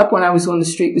I slept when I was on the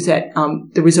street was at,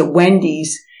 there was a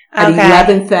Wendy's at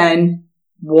 11th and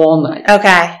Walnut.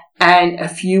 Okay. And a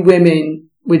few women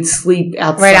would sleep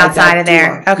outside. Right outside of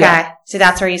there. Door. Okay. Yeah. So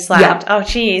that's where you slept. Yeah. Oh,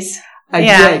 geez. I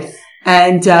did.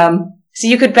 And, so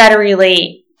you could better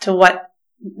relate to what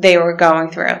they were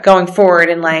going forward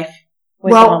in life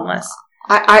with the homeless.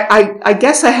 I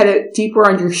guess I had a deeper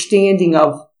understanding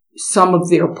of some of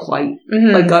their plight,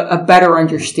 mm-hmm. like a better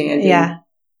understanding. Yeah.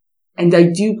 And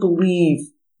I do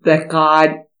believe that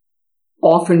God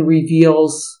often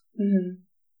reveals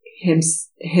mm-hmm.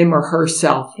 him or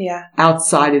herself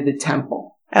outside of the temple.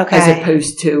 Okay. As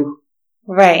opposed to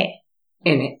in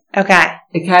it. Okay.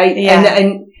 Okay?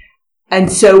 Yeah. And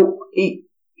so it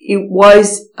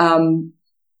was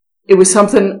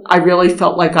something I really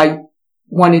felt like I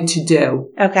wanted to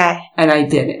do. Okay. And I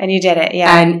did it. And you did it,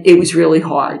 yeah. And it was really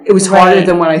hard. It was harder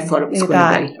than what I thought it was going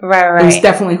to be. Right. It was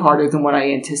definitely harder than what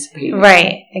I anticipated.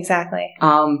 Right, exactly.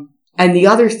 And the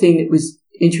other thing that was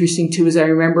interesting too is I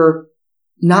remember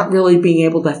not really being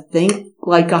able to think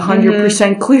like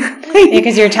 100% clearly.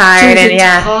 Because you're tired and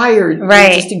tired.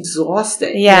 Right. Just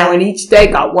exhausted. Yeah. And each day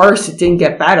got worse. It didn't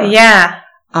get better. Yeah.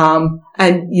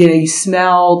 And you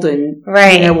smelled and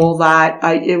all that.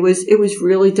 It was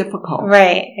really difficult.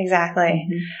 Right, exactly.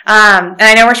 Mm-hmm. And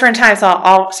I know we're short on time, so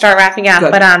I'll start wrapping up.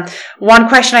 Good. But one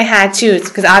question I had too is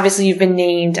because obviously you've been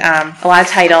named a lot of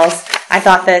titles. I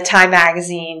thought the Time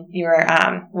magazine you were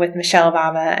with Michelle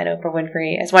Obama and Oprah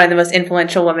Winfrey as one of the most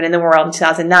influential women in the world in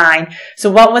 2009.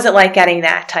 So what was it like getting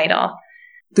that title?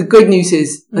 The good news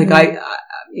is, mm-hmm.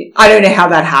 I don't know how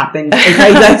that happened.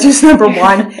 Okay, that's just number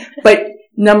one. But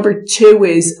number two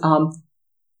is,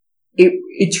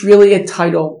 it's really a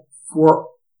title for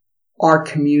our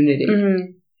community.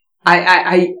 Mm-hmm.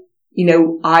 I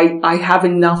have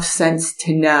enough sense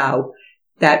to know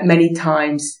that many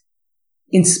times,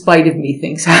 in spite of me,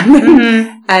 things happen,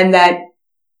 mm-hmm. and that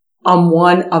I'm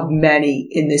one of many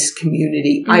in this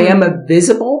community. Mm-hmm. I am a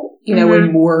visible, mm-hmm.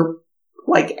 and more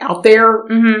out there,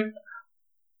 mm-hmm.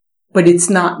 but it's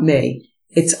not me.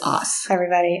 It's us.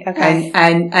 Everybody. Okay.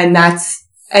 And that's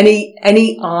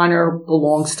any honor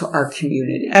belongs to our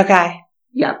community. Okay.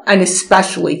 Yeah. And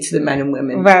especially to the men and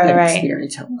women that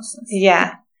experience homelessness.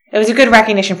 Yeah. It was a good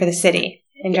recognition for the city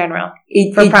in general.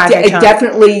 It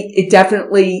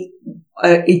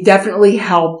definitely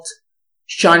helped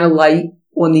shine a light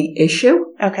on the issue.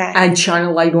 Okay. And shine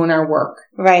a light on our work.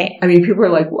 Right. I mean, people are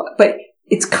like, what? But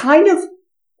it's kind of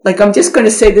I'm just going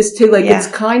to say this too, it's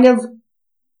kind of,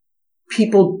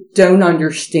 people don't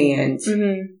understand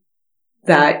mm-hmm.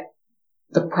 that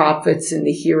the prophets and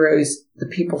the heroes, the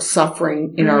people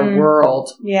suffering in mm-hmm. our world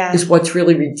is what's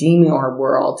really redeeming our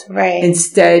world. Right.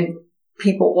 Instead,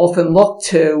 people often look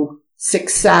to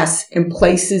success in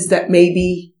places that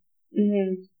maybe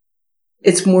mm-hmm.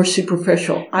 it's more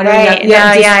superficial. I don't know.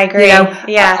 I agree.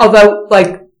 Although,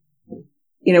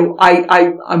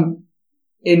 I'm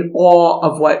in awe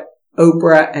of what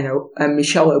Oprah and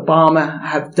Michelle Obama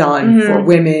have done mm-hmm. for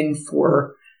women,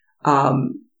 for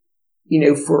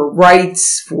for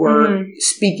rights, for mm-hmm.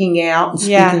 speaking out and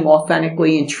speaking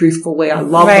authentically and truthfully. I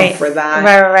love them for that.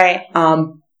 Right.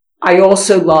 I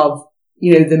also love,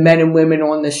 the men and women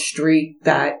on the street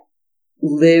that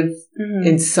live mm-hmm.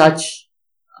 in such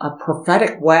a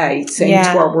prophetic way, saying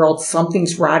to our world,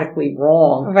 something's radically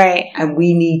wrong. Right. And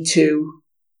we need to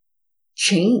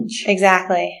change.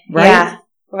 Exactly. Right? Yeah.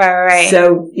 Right.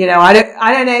 So, I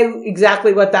don't know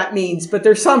exactly what that means, but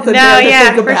there's something there to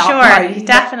think about. For sure. Right?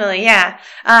 Definitely. Yeah.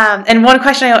 And one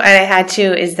question I had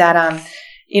too is that,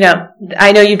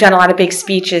 I know you've done a lot of big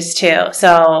speeches too.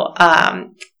 So,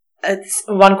 it's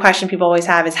one question people always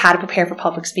have is how to prepare for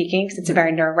public speaking, because it's a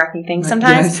very nerve-wracking thing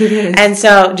sometimes. Yes, it is. And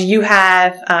so do you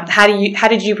have, how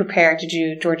did you prepare to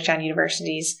do Georgetown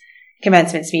University's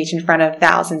commencement speech in front of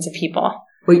thousands of people?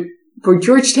 Well, for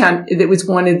Georgetown, it was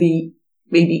one of the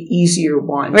maybe easier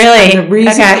ones. Really? And the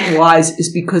reason it was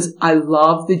is because I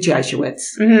love the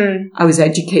Jesuits. Mm-hmm. I was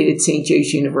educated at St.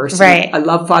 Joe's University. Right. I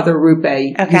love Father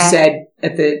Rupe, who said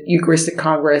at the Eucharistic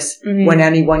Congress, when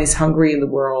anyone is hungry in the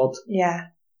world,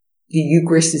 the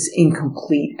Eucharist is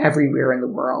incomplete everywhere in the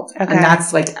world. Okay. And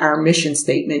that's like our mission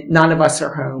statement. None of us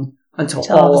are home until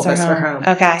all of us are home.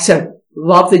 Okay. So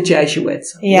love the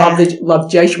Jesuits. Yeah.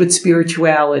 Love Jesuit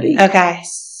spirituality. Okay.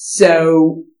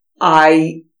 So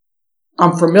I'm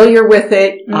familiar with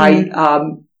it.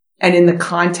 Mm-hmm. And in the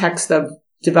context of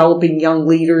developing young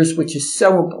leaders, which is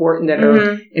so important, that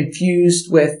are infused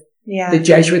with the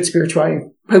Jesuit spirituality.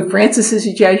 Pope Francis is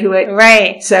a Jesuit.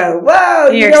 Right. So, whoa.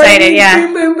 You're excited,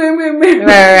 boom, boom, boom, boom, boom.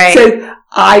 Right. So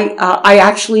I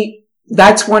actually,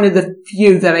 that's one of the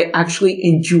few that I actually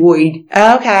enjoyed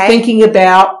thinking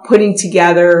about, putting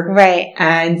together. Right.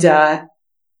 And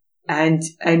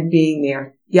being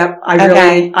there. Yep. I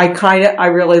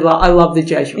love the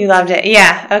Jesuits. You loved it.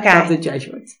 Yeah. Okay. Love the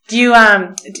Jesuits. Do you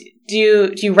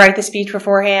write the speech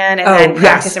beforehand and then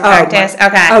practice and practice?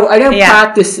 Okay. I don't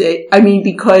practice it. I mean,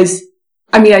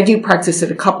 I do practice it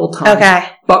a couple times. Okay.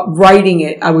 But writing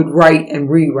it, I would write and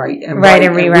rewrite and write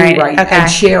and rewrite. Okay.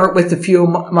 And share it with a few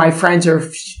of my friends or a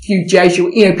few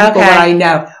Jesuit, people that I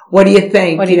know. What do you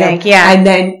think? What do you think? Yeah. And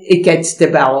then it gets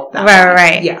developed.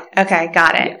 Right. Yeah. Okay.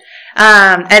 Got it.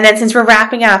 Yeah. And then since we're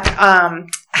wrapping up,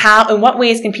 in what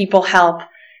ways can people help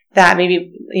that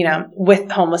maybe,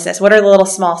 with homelessness? What are the little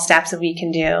small steps that we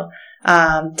can do,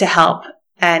 to help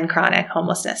end chronic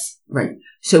homelessness? Right.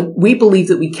 So we believe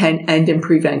that we can end and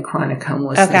prevent chronic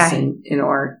homelessness in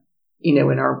our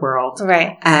world.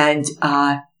 Right. And,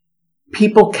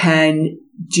 people can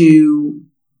do,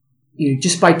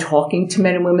 just by talking to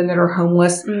men and women that are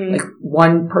homeless. Mm-hmm. Like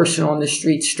one person on the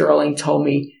street, Sterling, told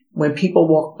me when people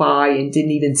walked by and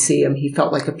didn't even see him, he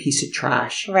felt like a piece of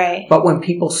trash. Right. But when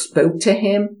people spoke to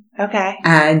him,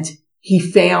 and he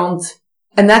found,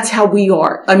 and that's how we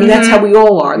are. I mean, that's how we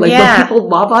all are. Like when people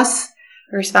love us,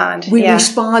 we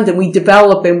respond and we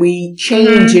develop and we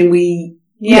change and we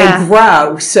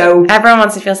grow. So everyone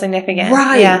wants to feel significant.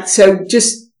 Right. Yeah. So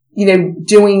just,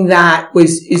 doing that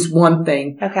is one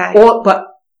thing. Okay. But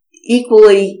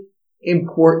equally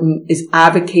important is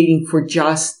advocating for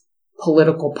just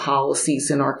political policies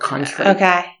in our country.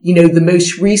 Okay. The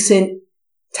most recent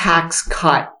tax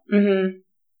cut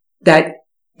that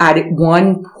added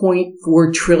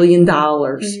 $1.4 trillion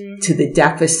to the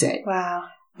deficit. Wow.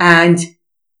 And,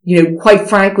 quite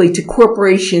frankly, to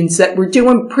corporations that were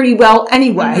doing pretty well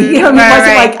anyway. It wasn't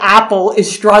like Apple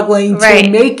is struggling to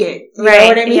make it. You know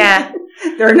what I mean? Yeah.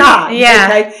 They're not. Yeah.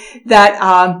 Okay.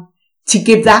 That, to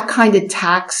give that kind of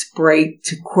tax break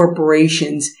to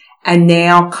corporations, and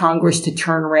now Congress to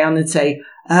turn around and say,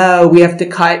 oh, we have to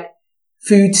cut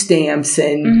food stamps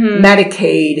and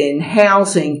Medicaid and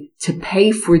housing to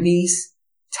pay for these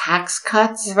tax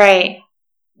cuts. Right.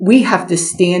 We have to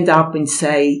stand up and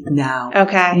say, no.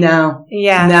 Okay. No.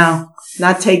 Yeah. No.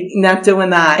 Not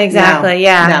doing that. Exactly. No.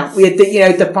 Yeah. No. We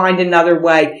have to find another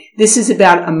way. This is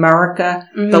about America,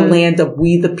 the land of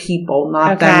we the people,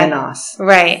 not them and us.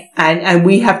 Right. And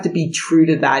we have to be true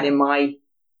to that in my...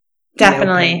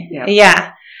 Definitely.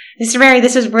 Yeah. Mr. Mary,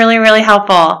 this was really, really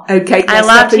helpful. Okay. I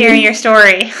loved hearing your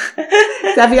story.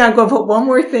 Stephanie, I'm going to put one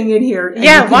more thing in here.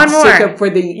 And one more. For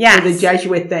the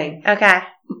Jesuit thing. Okay.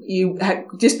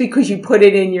 Just because you put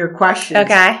it in your questions.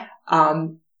 Okay.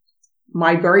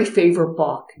 My very favorite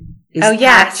book is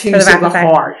Tattoos of the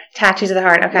Heart. Tattoos of the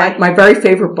Heart. Okay. My very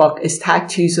favorite book is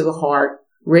Tattoos of the Heart,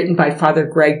 written by Father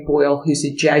Greg Boyle, who's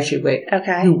a Jesuit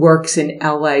who works in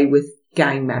LA with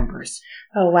gang members.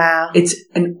 Oh, wow. It's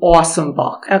an awesome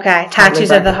book. Okay.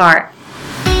 Tattoos of the Heart.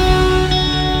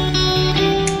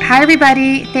 Hi,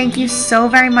 everybody. Thank you so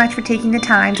very much for taking the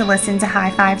time to listen to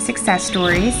High Five Success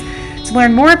Stories. To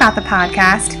learn more about the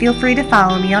podcast, feel free to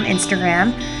follow me on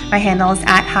Instagram. My handle is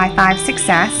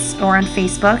 @High5Success, or on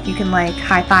Facebook, you can like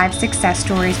High Five Success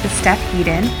Stories with Steph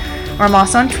Hayden. Or I'm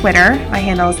also on Twitter. My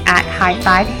handle is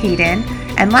 @High5Hayden.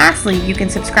 And lastly, you can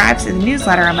subscribe to the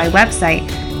newsletter on my website,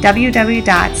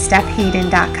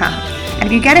 www.stephhayden.com. And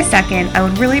if you get a second, I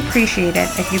would really appreciate it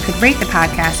if you could rate the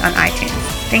podcast on iTunes.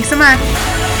 Thanks so much.